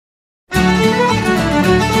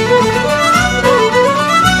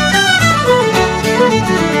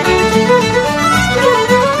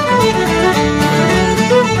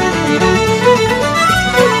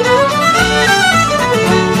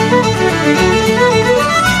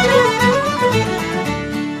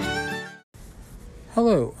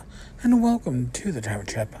welcome to the Tavern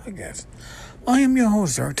Chat Podcast. I am your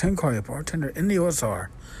host, Eric Tenkoy, bartender in the OSR.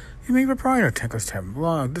 You may be proprietor of Tenkoy's Tavern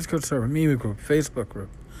blog, Discord server, meme group, Facebook group,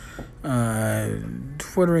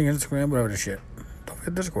 Twittering, Instagram, whatever the shit. Don't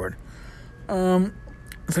forget Discord.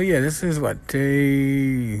 This is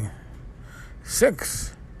day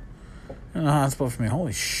 6 in the hospital for me.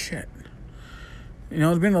 Holy shit. You know,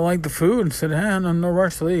 it's been to like the food and said, I'm in no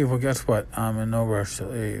rush to leave. Well, guess what? I'm in no rush to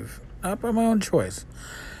leave. Not by my own choice.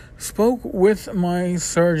 Spoke with my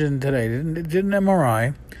surgeon today. Did an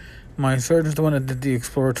MRI. My surgeon's the one that did the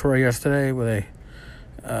exploratory yesterday where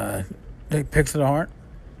they take pics of the heart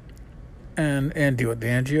and do the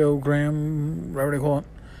angiogram, whatever they call it.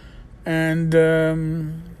 And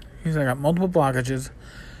he's like, I got multiple blockages,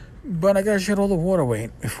 but I got to shed all the water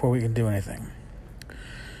weight before we can do anything.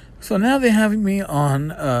 So now they have me on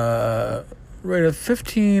rate of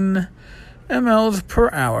 15 mLs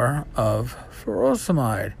per hour of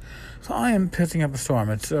furosemide. So I am pissing up a storm.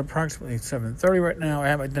 It's approximately 7:30 right now. I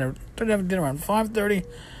have my dinner. I have dinner around 5:30,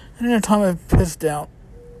 and in a time I've pissed out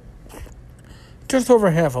just over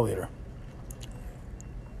half a liter.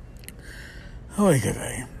 Holy good.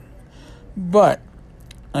 But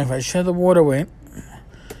if I shed the water weight,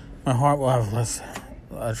 my heart will have less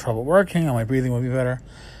trouble working, and my breathing will be better.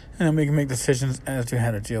 And then we can make decisions as to how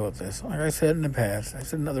to deal with this. Like I said in the past, I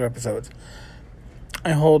said in other episodes,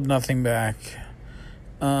 I hold nothing back.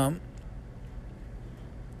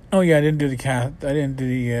 I didn't do the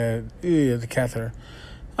catheter.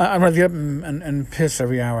 I'd rather get up and piss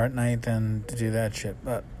every hour at night than to do that shit.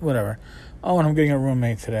 But whatever. Oh, and I'm getting a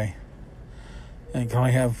roommate today. And can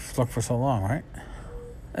only have luck for so long, right?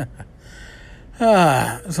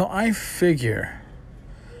 So I figure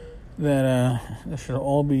that this should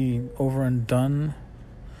all be over and done.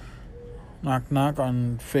 Knock, knock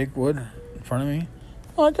on fake wood in front of me.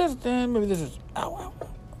 Oh, maybe this is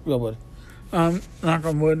real wood. Knock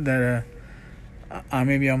on wood that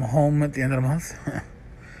maybe I'm home at the end of the month.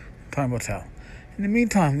 Time will tell. In the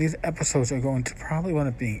meantime, these episodes are going to probably wind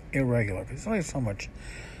up being irregular because there's only so much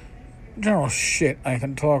general shit I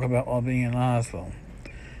can talk about while being in the hospital.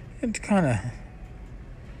 It's kind of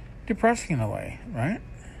depressing in a way, right?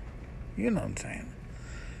 You know what I'm saying.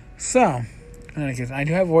 So, in any case, I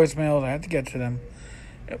do have voicemails. I have to get to them.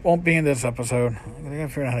 It won't be in this episode. I gotta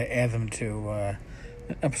figure out how to add them to an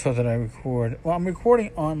episode that I record. Well, I'm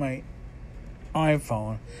recording on my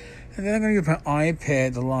iPhone, and then I'm gonna use my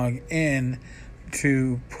iPad to log in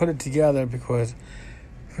to put it together because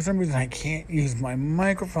for some reason I can't use my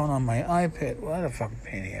microphone on my iPad. What a fucking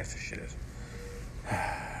pain in the ass this shit is.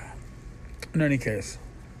 In any case,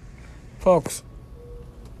 folks,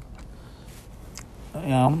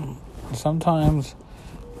 sometimes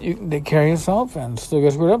you take care of yourself and still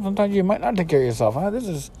get screwed up. Sometimes you might not take care of yourself. This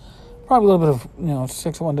is probably a little bit of,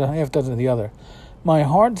 6 of one, half dozen of the other. My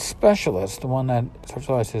heart specialist, the one that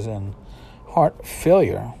specializes in heart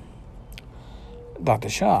failure, Dr.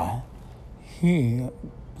 Shah, he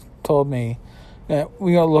told me that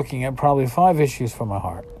we are looking at probably 5 issues for my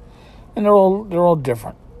heart. And they're all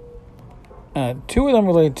different. 2 of them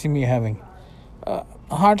relate to me having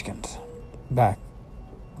Hodgkin's back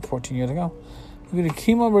 14 years ago. We did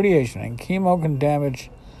chemo radiation, and chemo can damage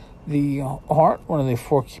the heart, one of the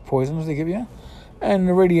 4 key poisons they give you, and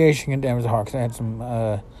the radiation can damage the heart because I had some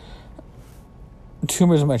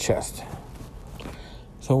tumors in my chest.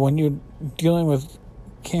 So when you're dealing with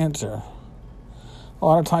cancer, a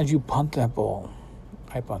lot of times you punt that ball.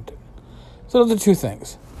 I punt it. So those are 2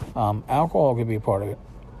 things. Alcohol could be a part of it.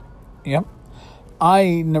 Yep.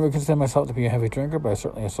 I never consider myself to be a heavy drinker, but I'm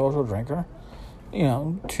certainly a social drinker.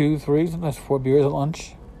 2, 3, sometimes 4 beers at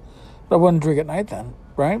lunch. But I wouldn't drink at night then,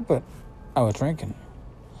 right? But I was drinking.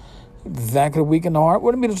 That could weaken the heart.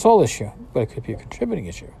 Wouldn't be the sole issue, but it could be a contributing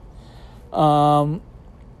issue. The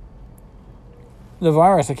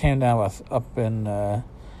virus that came down with up in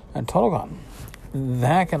Tologon,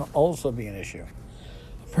 that can also be an issue.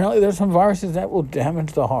 Apparently there's some viruses that will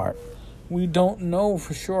damage the heart. We don't know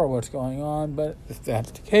for sure what's going on, but if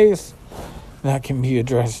that's the case, that can be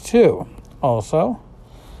addressed too. Also,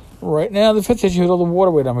 right now, the 5th issue is all the water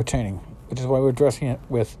weight I'm retaining, which is why we're addressing it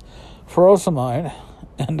with furosemide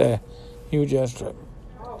and a huge ass drip.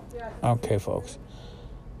 Okay, folks.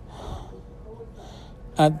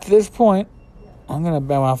 At this point, I'm going to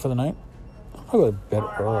bow out for the night. I'll go to bed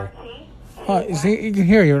early. You can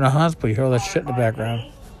hear you're in a hospital. You hear all that shit in the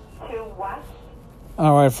background.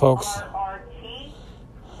 All right, folks.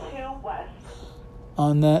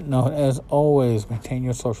 On that note, as always, maintain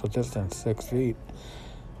your social distance, 6 feet.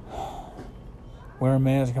 Wear a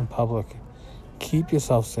mask in public. Keep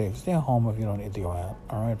yourself safe. Stay home if you don't need to go out.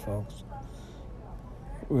 All right, folks?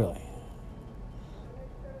 Really.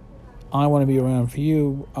 I want to be around for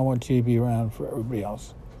you. I want you to be around for everybody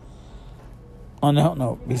else. On that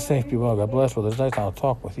note, be safe, be well, God bless. With this night, I'll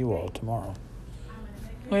talk with you all tomorrow.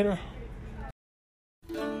 Later.